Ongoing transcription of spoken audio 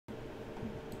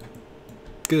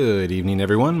Good evening,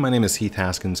 everyone. My name is Heath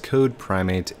Haskins, Code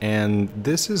Primate, and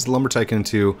this is Lumber Tycoon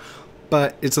 2,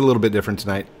 but it's a little bit different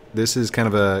tonight. This is kind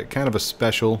of a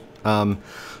special.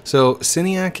 So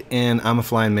Seniac and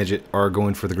ImaFlyNmidget are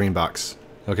going for the green box.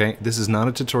 Okay, this is not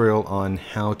a tutorial on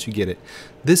how to get it.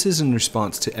 This is in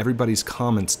response to everybody's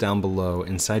comments down below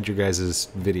inside your guys'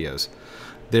 videos.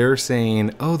 They're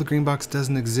saying, oh, the green box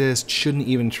doesn't exist, shouldn't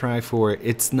even try for it,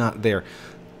 it's not there.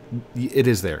 It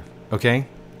is there, okay?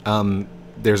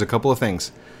 There's a couple of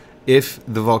things. If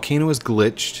the volcano is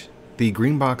glitched, the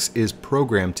green box is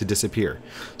programmed to disappear.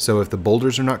 So if the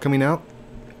boulders are not coming out,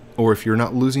 or if you're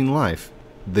not losing life,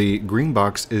 the green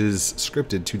box is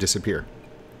scripted to disappear.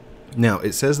 Now,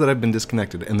 it says that I've been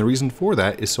disconnected, and the reason for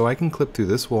that is so I can clip through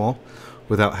this wall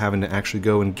without having to actually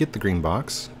go and get the green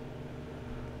box.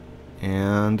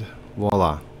 And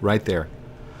voila, right there.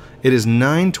 It is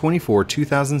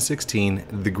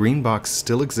 9/24/2016. The green box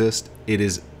still exists. It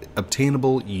is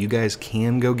obtainable. You guys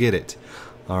can go get it.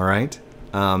 All right.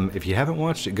 If you haven't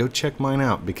watched it, go check mine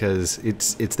out because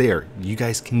it's there. You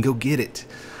guys can go get it.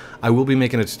 I will be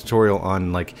making a tutorial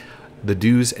on like the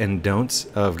do's and don'ts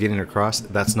of getting across.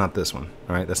 That's not this one.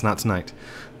 All right. That's not tonight.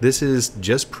 This is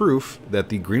just proof that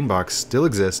the green box still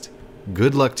exists.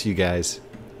 Good luck to you guys.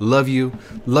 Love you.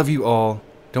 Love you all.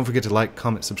 Don't forget to like,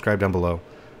 comment, subscribe down below.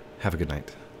 Have a good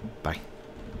night. Bye.